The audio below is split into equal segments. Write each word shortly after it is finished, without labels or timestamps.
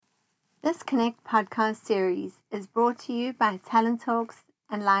This Connect podcast series is brought to you by Talent Talks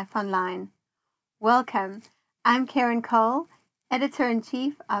and Life Online. Welcome. I'm Karen Cole,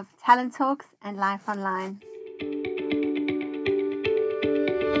 Editor-in-Chief of Talent Talks and Life Online.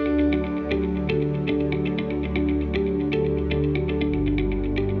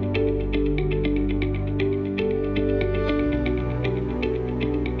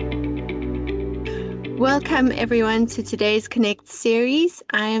 Welcome everyone to today's Connect series.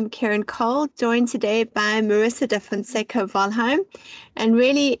 I am Karen Cole, joined today by Marissa da Fonseca Valheim, and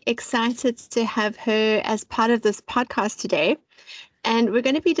really excited to have her as part of this podcast today. And we're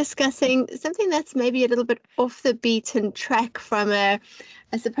going to be discussing something that's maybe a little bit off the beaten track from a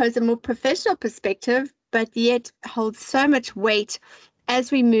more professional perspective, but yet holds so much weight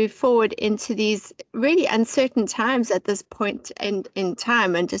as we move forward into these really uncertain times at this point in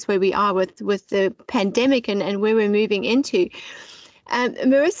time, and just where we are with the pandemic and where we're moving into.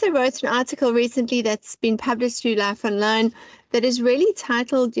 Marissa wrote an article recently that's been published through Life Online that is really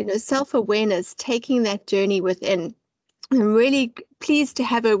titled, Self-Awareness, Taking That Journey Within. I'm really pleased to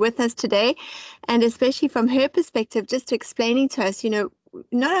have her with us today, and especially from her perspective, just explaining to us,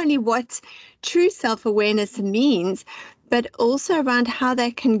 not only what true self-awareness means, but also around how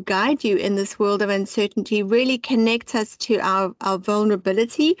that can guide you in this world of uncertainty, really connect us to our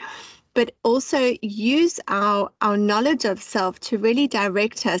vulnerability, but also use our knowledge of self to really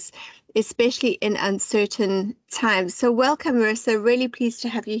direct us, especially in uncertain times. So welcome, Marissa. Really pleased to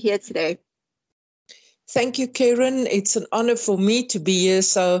have you here today. Thank you, Karen. It's an honor for me to be here.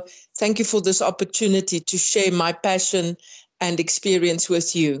 So thank you for this opportunity to share my passion and experience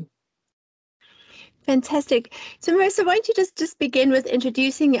with you. Fantastic. So Marissa, why don't you just begin with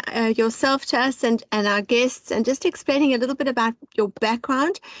introducing yourself to us and our guests, and just explaining a little bit about your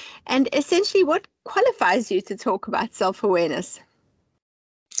background and essentially what qualifies you to talk about self-awareness.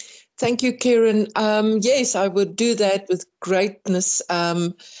 Thank you, Karen. Yes, I would do that with greatness.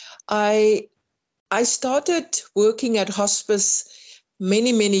 I started working at hospice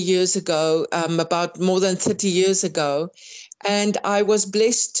many, many years ago, about more than 30 years ago, and I was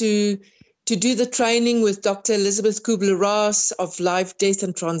blessed to do the training with Dr. Elizabeth Kubler-Ross of Life, Death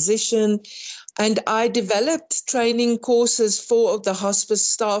and Transition. And I developed training courses for the hospice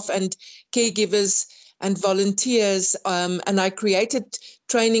staff and caregivers and volunteers. And I created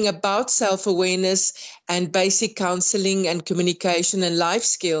training about self-awareness and basic counseling and communication and life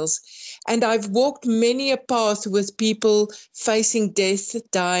skills. And I've walked many a path with people facing death,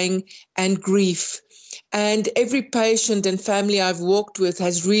 dying, and grief. And every patient and family I've walked with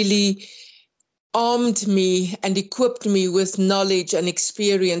has really armed me and equipped me with knowledge and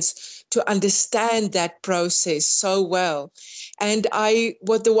experience to understand that process so well. And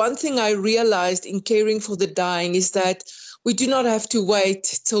the one thing I realized in caring for the dying is that we do not have to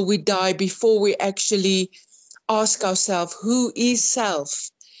wait till we die before we actually ask ourselves, who is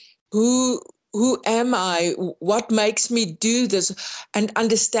self? Who am I? What makes me do this? And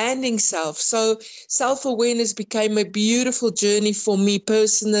understanding self. So self-awareness became a beautiful journey for me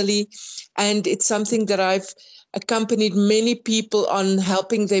personally. And it's something that I've accompanied many people on,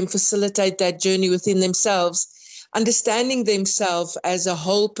 helping them facilitate that journey within themselves, understanding themselves as a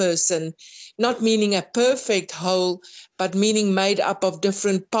whole person, not meaning a perfect whole, but meaning made up of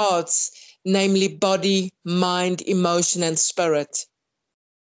different parts, namely body, mind, emotion, and spirit.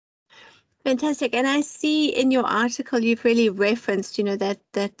 Fantastic. And I see in your article you've really referenced, that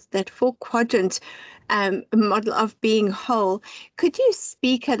 4-quadrant model of being whole. Could you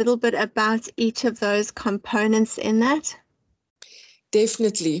speak a little bit about each of those components in that?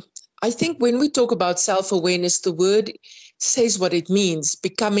 Definitely. I think when we talk about self-awareness, the word says what it means,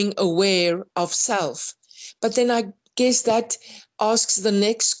 becoming aware of self. But then I guess that asks the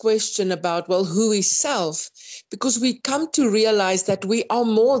next question about, well, who is self? Because we come to realize that we are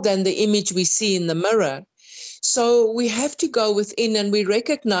more than the image we see in the mirror. So we have to go within and we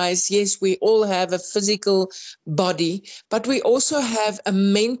recognize, yes, we all have a physical body, but we also have a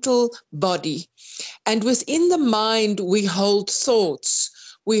mental body. And within the mind, we hold thoughts,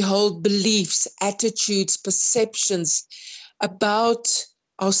 we hold beliefs, attitudes, perceptions about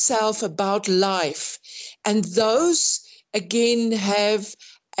ourselves, about life. And those, again, have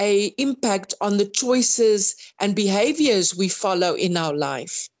an impact on the choices and behaviors we follow in our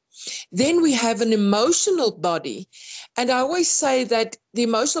life. Then we have an emotional body. And I always say that the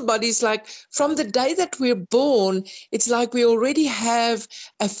emotional body is like from the day that we're born, it's like we already have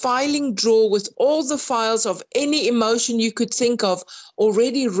a filing drawer with all the files of any emotion you could think of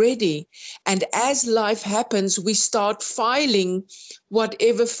already ready. And as life happens, we start filing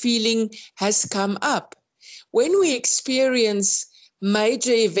whatever feeling has come up. When we experience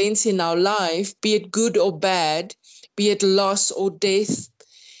major events in our life, be it good or bad, be it loss or death,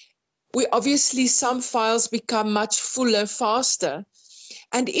 we obviously, some files become much fuller faster.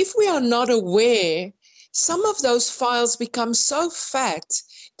 And if we are not aware, some of those files become so fat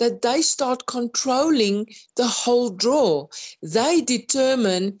that they start controlling the whole drawer. They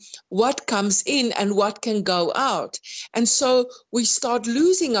determine what comes in and what can go out. And so we start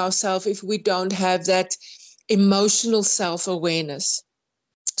losing ourselves if we don't have that emotional self-awareness.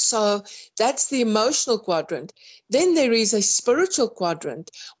 So that's the emotional quadrant. Then there is a spiritual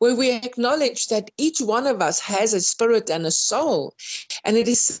quadrant where we acknowledge that each one of us has a spirit and a soul, and it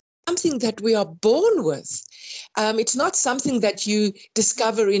is something that we are born with. It's not something that you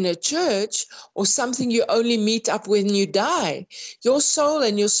discover in a church or something you only meet up when you die. Your soul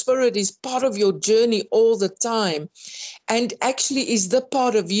and your spirit is part of your journey all the time, and actually is the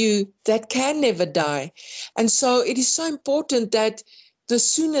part of you that can never die. And so it is so important that the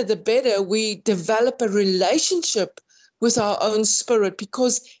sooner the better we develop a relationship with our own spirit,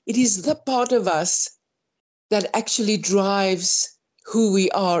 because it is the part of us that actually drives who we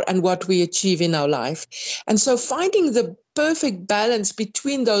are and what we achieve in our life. And so finding the perfect balance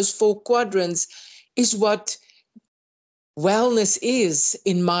between those four quadrants is what wellness is,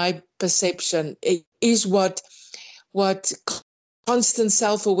 in my perception. It is what constant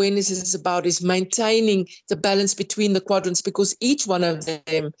self-awareness is about, is maintaining the balance between the quadrants, because each one of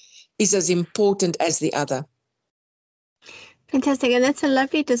them is as important as the other. Fantastic. And that's a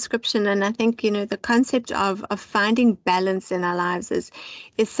lovely description. And I think, the concept of finding balance in our lives is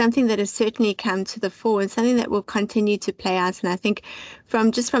something that has certainly come to the fore and something that will continue to play out. And I think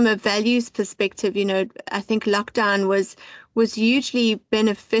from a values perspective, I think lockdown was hugely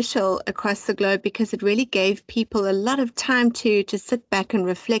beneficial across the globe, because it really gave people a lot of time to sit back and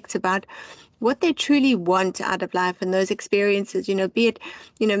reflect about what they truly want out of life and those experiences, be it,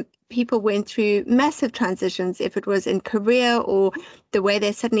 people went through massive transitions, if it was in career or the way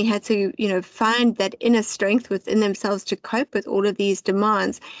they suddenly had to, find that inner strength within themselves to cope with all of these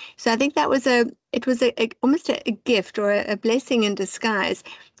demands. So I think that was almost a gift or a blessing in disguise,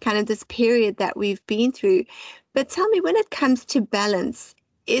 kind of this period that we've been through. But tell me, when it comes to balance,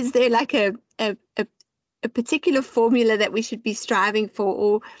 is there like a particular formula that we should be striving for,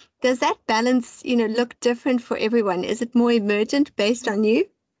 or does that balance, look different for everyone? Is it more emergent based on you?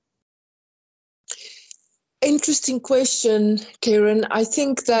 Interesting question, Karen. I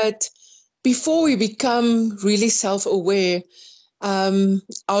think that before we become really self-aware,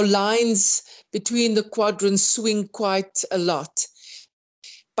 our lines between the quadrants swing quite a lot.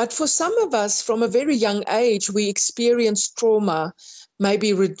 But for some of us, from a very young age, we experience trauma,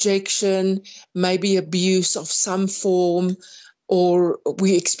 maybe rejection, maybe abuse of some form, or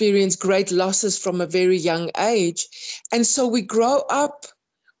we experience great losses from a very young age. And so we grow up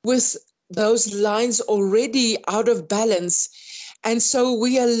with those lines already out of balance. And so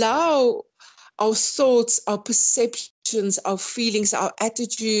we allow our thoughts, our perceptions, our feelings, our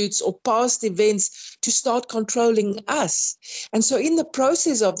attitudes, or past events to start controlling us. And so in the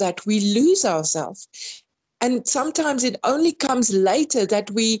process of that, we lose ourselves. And sometimes it only comes later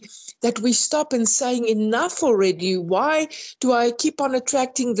that we stop and saying, enough already. Why do I keep on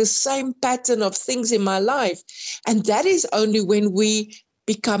attracting the same pattern of things in my life? And that is only when we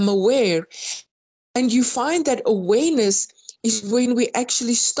become aware. And you find that awareness is when we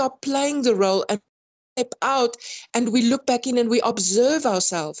actually stop playing the role and step out, and we look back in and we observe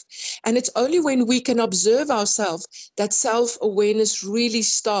ourselves. And it's only when we can observe ourselves that self-awareness really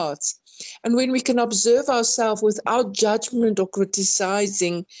starts. And when we can observe ourselves without judgment or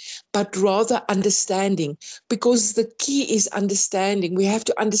criticizing, but rather understanding, because the key is understanding. We have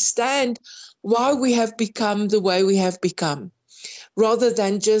to understand why we have become the way we have become, rather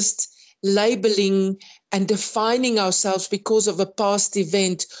than just labeling and defining ourselves because of a past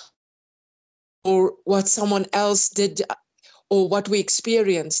event or what someone else did or what we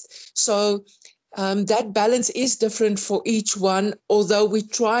experienced. So that balance is different for each one, although we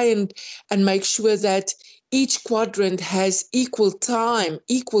try and make sure that each quadrant has equal time,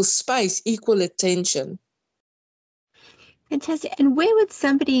 equal space, equal attention. Fantastic. And where would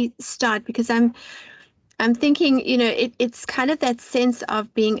somebody start? Because I'm thinking, it's kind of that sense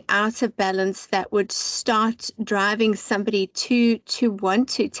of being out of balance that would start driving somebody to want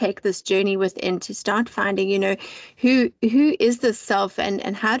to take this journey within, to start finding, who is this self,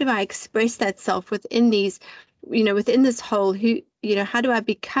 and how do I express that self within these, within this whole, how do I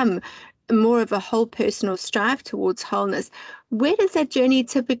become more of a whole person or strive towards wholeness? Where does that journey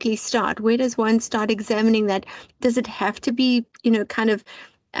typically start? Where does one start examining that? Does it have to be, kind of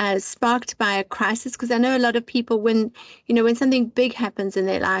sparked by a crisis? Because I know a lot of people, when something big happens in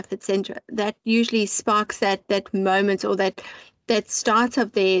their life, etc., that usually sparks that moment, or that start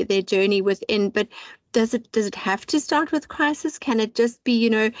of their journey within. But does it have to start with crisis? Can it just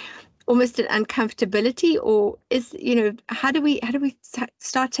be, almost an uncomfortability, or is, how do we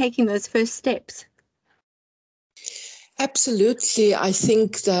start taking those first steps? Absolutely. I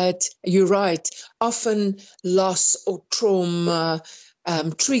think that you're right. Often loss or trauma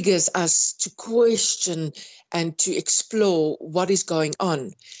triggers us to question and to explore what is going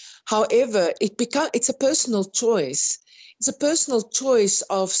on. However, it's a personal choice. It's a personal choice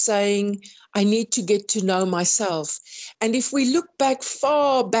of saying, I need to get to know myself. And if we look back,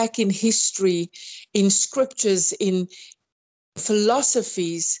 far back in history, in scriptures, in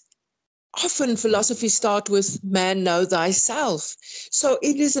philosophies, often philosophies start with man, know thyself. So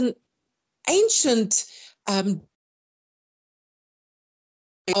it is an ancient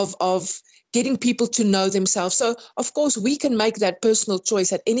of getting people to know themselves. So, of course, we can make that personal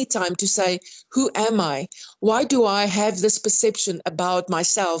choice at any time to say, who am I? Why do I have this perception about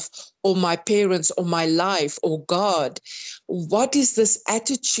myself or my parents or my life or God? What is this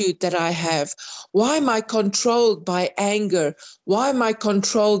attitude that I have? Why am I controlled by anger? Why am I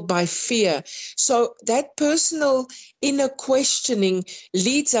controlled by fear? So that personal inner questioning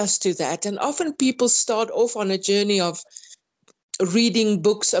leads us to that. And often people start off on a journey of reading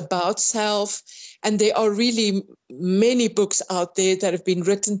books about self, and there are really many books out there that have been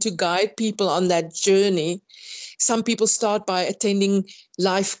written to guide people on that journey. Some people start by attending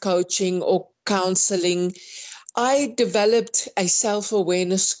life coaching or counseling. I developed a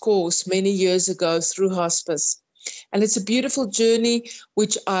self-awareness course many years ago through hospice. And it's a beautiful journey,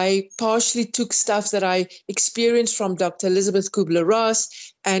 which I partially took stuff that I experienced from Dr. Elizabeth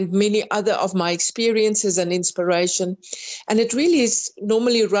Kubler-Ross and many other of my experiences and inspiration. And it really is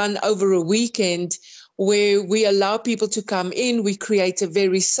normally run over a weekend where we allow people to come in. We create a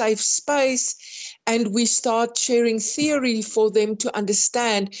very safe space and we start sharing theory for them to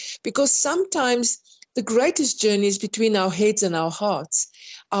understand, because sometimes the greatest journey is between our heads and our hearts.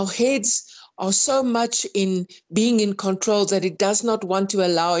 Our heads are so much in being in control that it does not want to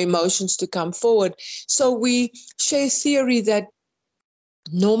allow emotions to come forward. So we share theory that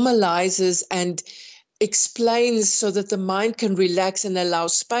normalizes and explains so that the mind can relax and allow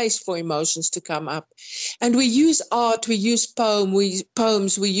space for emotions to come up. And we use art, we use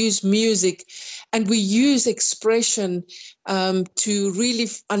poems, we use music, and we use expression to really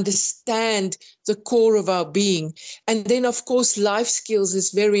understand the core of our being. And then, of course, life skills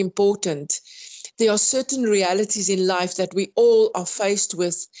is very important. There are certain realities in life that we all are faced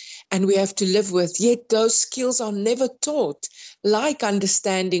with and we have to live with, yet those skills are never taught, like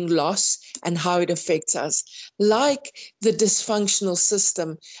understanding loss and how it affects us, like the dysfunctional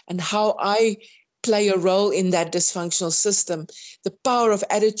system and how I play a role in that dysfunctional system, the power of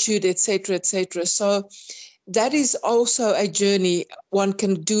attitude, etc., etc. So that is also a journey. One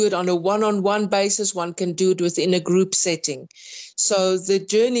can do it on a one-on-one basis. One can do it within a group setting. So the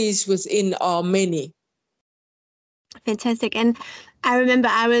journeys within are many. Fantastic. And I remember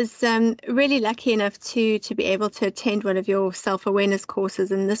I was really lucky enough to be able to attend one of your self-awareness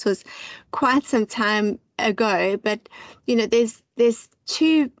courses, and this was quite some time ago. But there's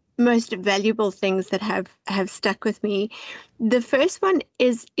two most valuable things that have stuck with me. The first one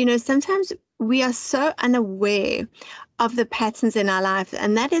is, sometimes we are so unaware of the patterns in our life,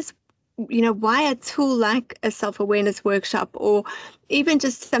 and that is why a tool like a self-awareness workshop, or even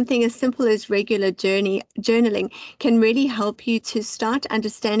just something as simple as regular journaling, can really help you to start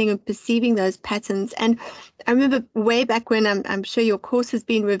understanding and perceiving those patterns. And I remember way back when, I'm sure your course has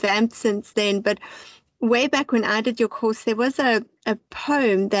been revamped since then, but way back when I did your course, there was a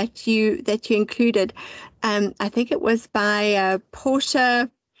poem that you included. I think it was by Portia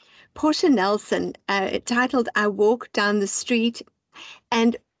Nelson, titled "I Walk Down the Street."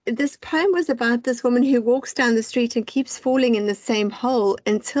 And this poem was about this woman who walks down the street and keeps falling in the same hole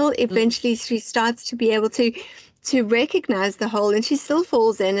until eventually she starts to be able to recognize the hole, and she still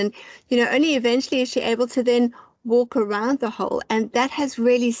falls in. And, only eventually is she able to then walk around the hole. And that has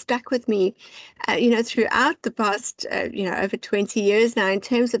really stuck with me, throughout the past, over 20 years now, in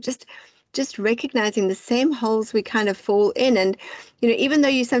terms of just recognizing the same holes we kind of fall in. And, even though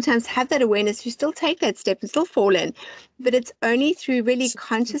you sometimes have that awareness, you still take that step and still fall in. But it's only through really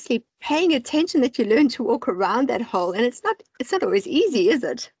consciously paying attention that you learn to walk around that hole. And it's not always easy, is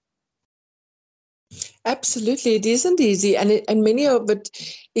it? Absolutely, it isn't easy. And many of it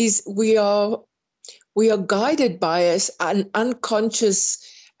is we are guided by an unconscious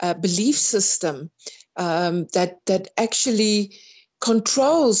belief system that actually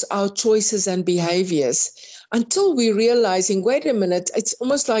controls our choices and behaviors until we're realizing, wait a minute, it's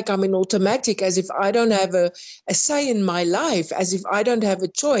almost like I'm in automatic, as if I don't have a say in my life, as if I don't have a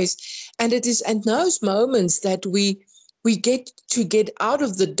choice. And it is at those moments that we get out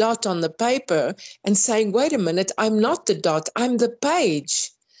of the dot on the paper and saying, wait a minute, I'm not the dot, I'm the page.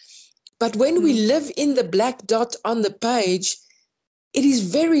 But when we live in the black dot on the page, it is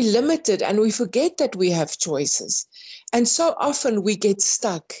very limited, and we forget that we have choices. And so often we get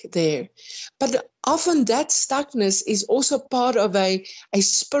stuck there. But often that stuckness is also part of a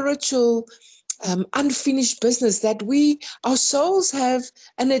spiritual unfinished business, that our souls have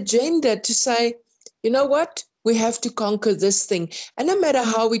an agenda to say, you know what, we have to conquer this thing. And no matter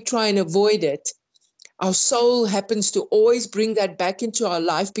how we try and avoid it, our soul happens to always bring that back into our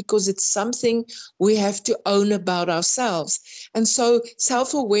life, because it's something we have to own about ourselves. And so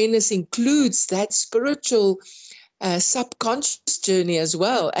self-awareness includes that spiritual subconscious journey as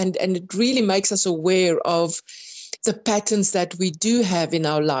well. And it really makes us aware of the patterns that we do have in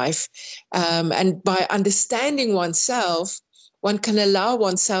our life. And by understanding oneself, one can allow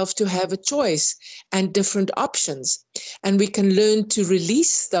oneself to have a choice and different options. And we can learn to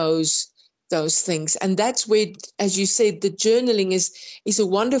release those things. And that's where, as you said, the journaling is a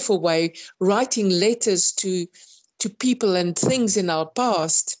wonderful way, writing letters to people and things in our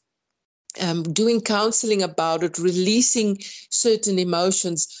past, doing counseling about it, releasing certain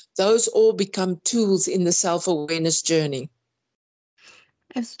emotions. Those all become tools in the self-awareness journey.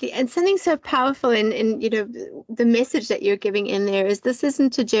 Absolutely. And something so powerful in the message that you're giving in there is, this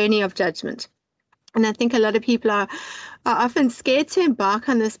isn't a journey of judgment. And I think a lot of people are often scared to embark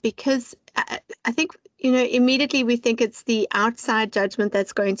on this, because I think, immediately we think it's the outside judgment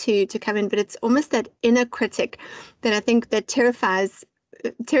that's going to come in, but it's almost that inner critic that I think that terrifies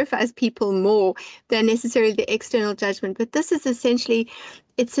people more than necessarily the external judgment. But this is essentially,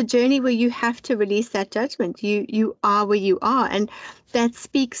 it's a journey where you have to release that judgment. You are where you are. And that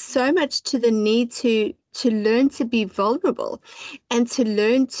speaks so much to the need to learn to be vulnerable, and to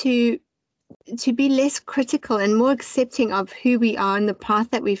learn to be less critical and more accepting of who we are and the path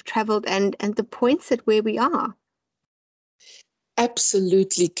that we've traveled and the points at where we are.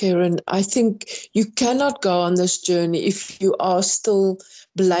 Absolutely, Karen. I think you cannot go on this journey if you are still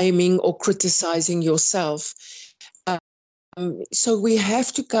blaming or criticizing yourself. So we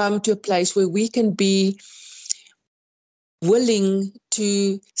have to come to a place where we can be willing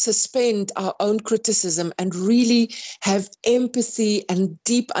to suspend our own criticism and really have empathy and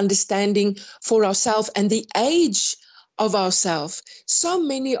deep understanding for ourselves and the age of ourselves. So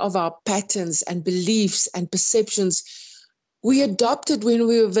many of our patterns and beliefs and perceptions we adopted when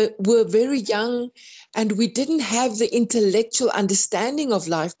we were very young, and we didn't have the intellectual understanding of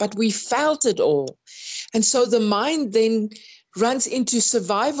life, but we felt it all. And so the mind then runs into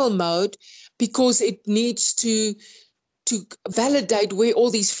survival mode, because it needs to validate where all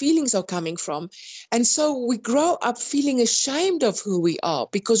these feelings are coming from. And so we grow up feeling ashamed of who we are,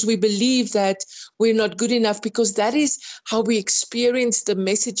 because we believe that we're not good enough, because that is how we experience the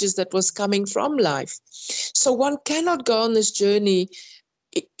messages that was coming from life. So one cannot go on this journey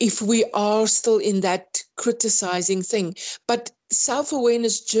if we are still in that criticizing thing. But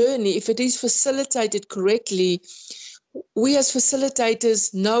self-awareness journey, if it is facilitated correctly, we as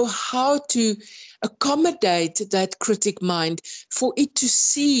facilitators know how to accommodate that critic mind, for it to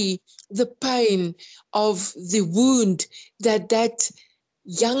see the pain of the wound that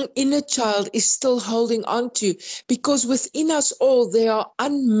young inner child is still holding on to, because within us all there are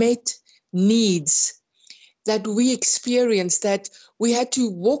unmet needs that we experience, that we had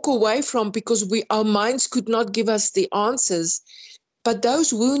to walk away from because our minds could not give us the answers. But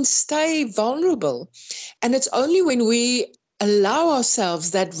those wounds stay vulnerable. And it's only when we allow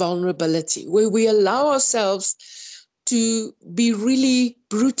ourselves that vulnerability, where we allow ourselves to be really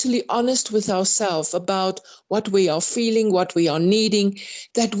brutally honest with ourselves about what we are feeling, what we are needing,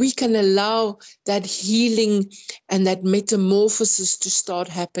 that we can allow that healing and that metamorphosis to start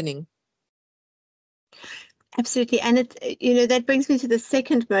happening. Absolutely. And that brings me to the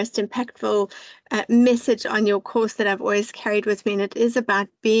second most impactful message on your course that I've always carried with me. And it is about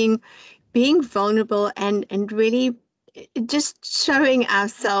being vulnerable and really just showing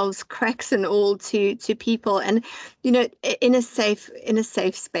ourselves, cracks and all, to people, and in a safe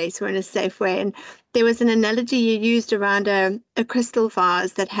space, or in a safe way. And there was an analogy you used around a crystal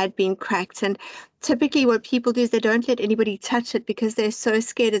vase that had been cracked, and typically what people do is they don't let anybody touch it because they're so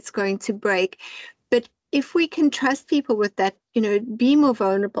scared it's going to break. But if we can trust people with that, be more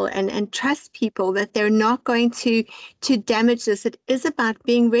vulnerable and trust people that they're not going to damage this. It is about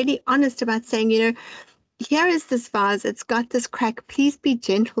being really honest about saying, here is this vase, it's got this crack, please be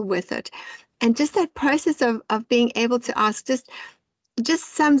gentle with it. And just that process of being able to ask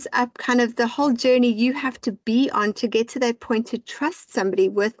just sums up kind of the whole journey you have to be on to get to that point to trust somebody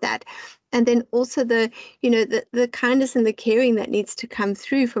with that. And then also the kindness and the caring that needs to come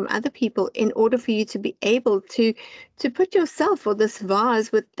through from other people in order for you to be able to put yourself or this vase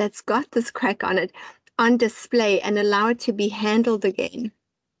that's got this crack on it on display and allow it to be handled again.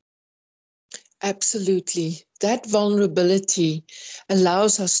 Absolutely. That vulnerability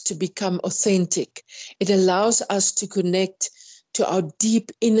allows us to become authentic. It allows us to connect to our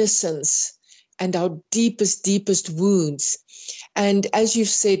deep innocence and our deepest wounds. And as you've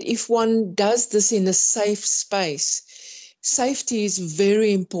said, if one does this in a safe space, safety is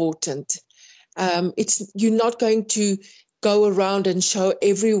very important. You're not going to go around and show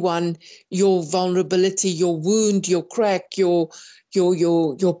everyone your vulnerability, your wound, your crack, your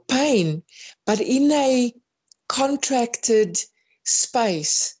pain, but in a contracted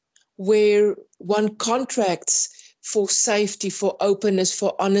space where one contracts for safety, for openness,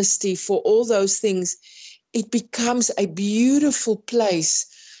 for honesty, for all those things, it becomes a beautiful place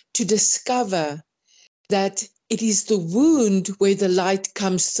to discover that it is the wound where the light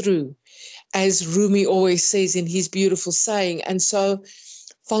comes through, as Rumi always says in his beautiful saying. And so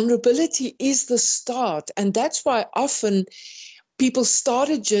vulnerability is the start. And that's why often people start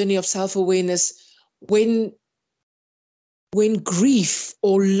a journey of self-awareness when grief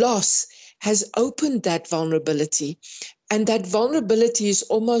or loss has opened that vulnerability. And that vulnerability is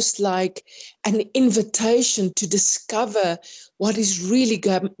almost like an invitation to discover what is really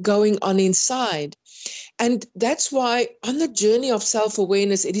going on inside. And that's why on the journey of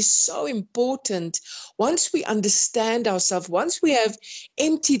self-awareness, it is so important, once we understand ourselves, once we have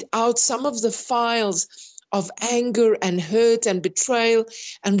emptied out some of the files of anger and hurt and betrayal,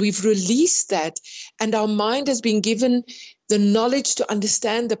 and we've released that, and our mind has been given the knowledge to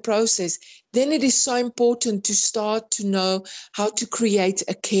understand the process, then it is so important to start to know how to create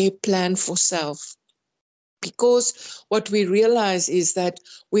a care plan for self. Because what we realize is that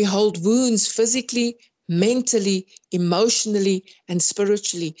we hold wounds physically, mentally, emotionally, and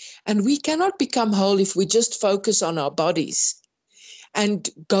spiritually. And we cannot become whole if we just focus on our bodies and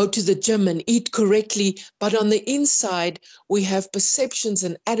go to the gym and eat correctly. But on the inside, we have perceptions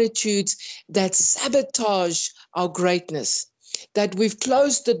and attitudes that sabotage our greatness, that we've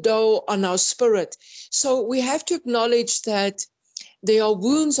closed the door on our spirit. So we have to acknowledge that there are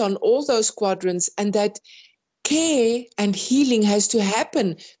wounds on all those quadrants, and that care and healing has to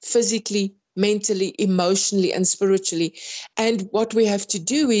happen physically, mentally, emotionally, and spiritually. And what we have to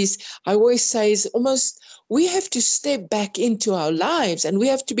do is, I always say, is almost we have to step back into our lives and we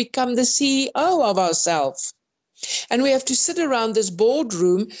have to become the CEO of ourselves. And we have to sit around this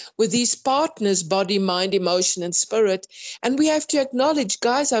boardroom with these partners, body, mind, emotion, and spirit. And we have to acknowledge,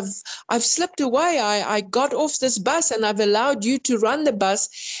 guys, I've slipped away. I got off this bus and I've allowed you to run the bus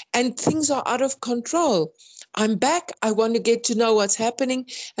and things are out of control. I'm back. I want to get to know what's happening.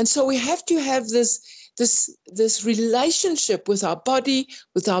 And so we have to have this relationship with our body,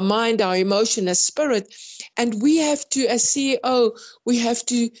 with our mind, our emotion, as spirit. And we have to, as CEO, we have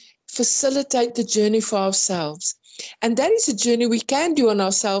to facilitate the journey for ourselves. And that is a journey we can do on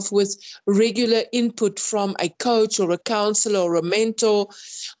ourselves with regular input from a coach or a counselor or a mentor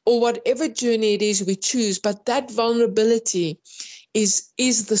or whatever journey it is we choose. But that vulnerability is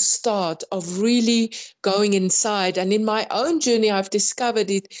the start of really going inside. And in my own journey, I've discovered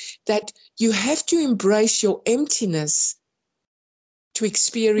that you have to embrace your emptiness to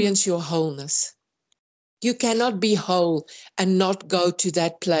experience your wholeness. You cannot be whole and not go to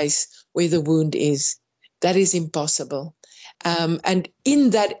that place where the wound is. That is impossible. And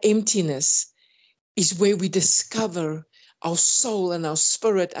in that emptiness is where we discover our soul and our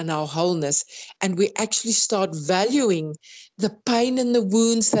spirit and our wholeness. And we actually start valuing the pain and the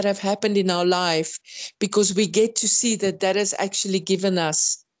wounds that have happened in our life, because we get to see that has actually given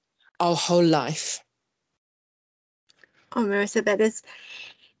us our whole life. Oh, Marissa, that is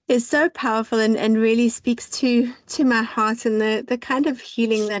so powerful and really speaks to my heart and the kind of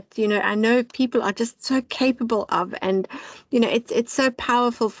healing that, I know people are just so capable of. And, it's so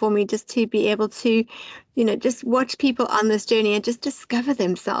powerful for me just to be able to, just watch people on this journey and just discover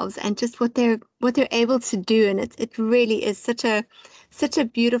themselves and just what they're able to do. And it really is such a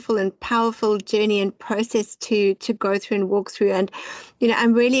beautiful and powerful journey and process to go through and walk through. And,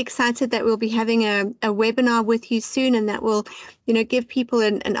 I'm really excited that we'll be having a webinar with you soon, and that will, give people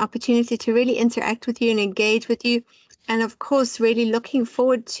an opportunity to really interact with you and engage with you. And of course, really looking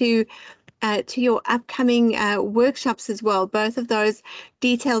forward to to your upcoming workshops as well. Both of those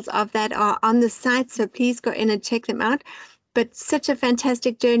details of that are on the site, so please go in and check them out. But such a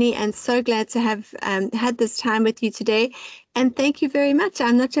fantastic journey, and so glad to have had this time with you today. And thank you very much.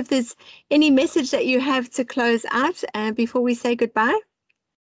 I'm not sure if there's any message that you have to close out before we say goodbye.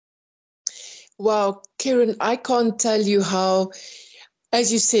 Wow, Karen, I can't tell you how,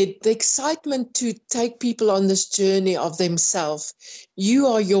 as you said, the excitement to take people on this journey of themselves. You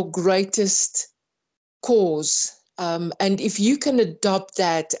are your greatest cause. And if you can adopt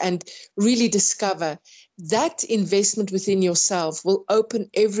that and really discover that investment within yourself will open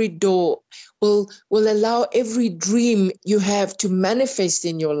every door, will allow every dream you have to manifest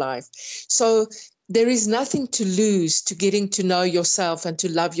in your life. So there is nothing to lose to getting to know yourself and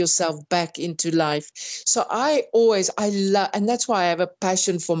to love yourself back into life. So I love, and that's why I have a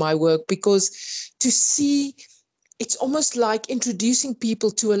passion for my work, because to see, it's almost like introducing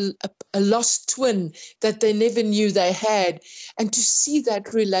people to a lost twin that they never knew they had, and to see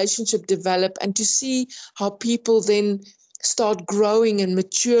that relationship develop and to see how people then start growing and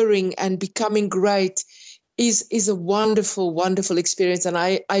maturing and becoming great is a wonderful, wonderful experience. And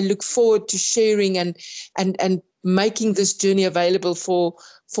I look forward to sharing and making this journey available for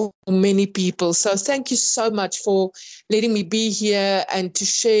many people. So thank you so much for letting me be here and to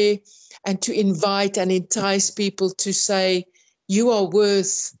share and to invite and entice people to say, you are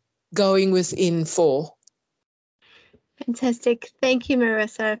worth going within for. Fantastic. Thank you,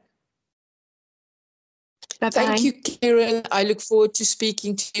 Marissa. Bye-bye. Thank you, Karen. I look forward to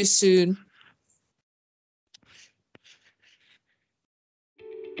speaking to you soon.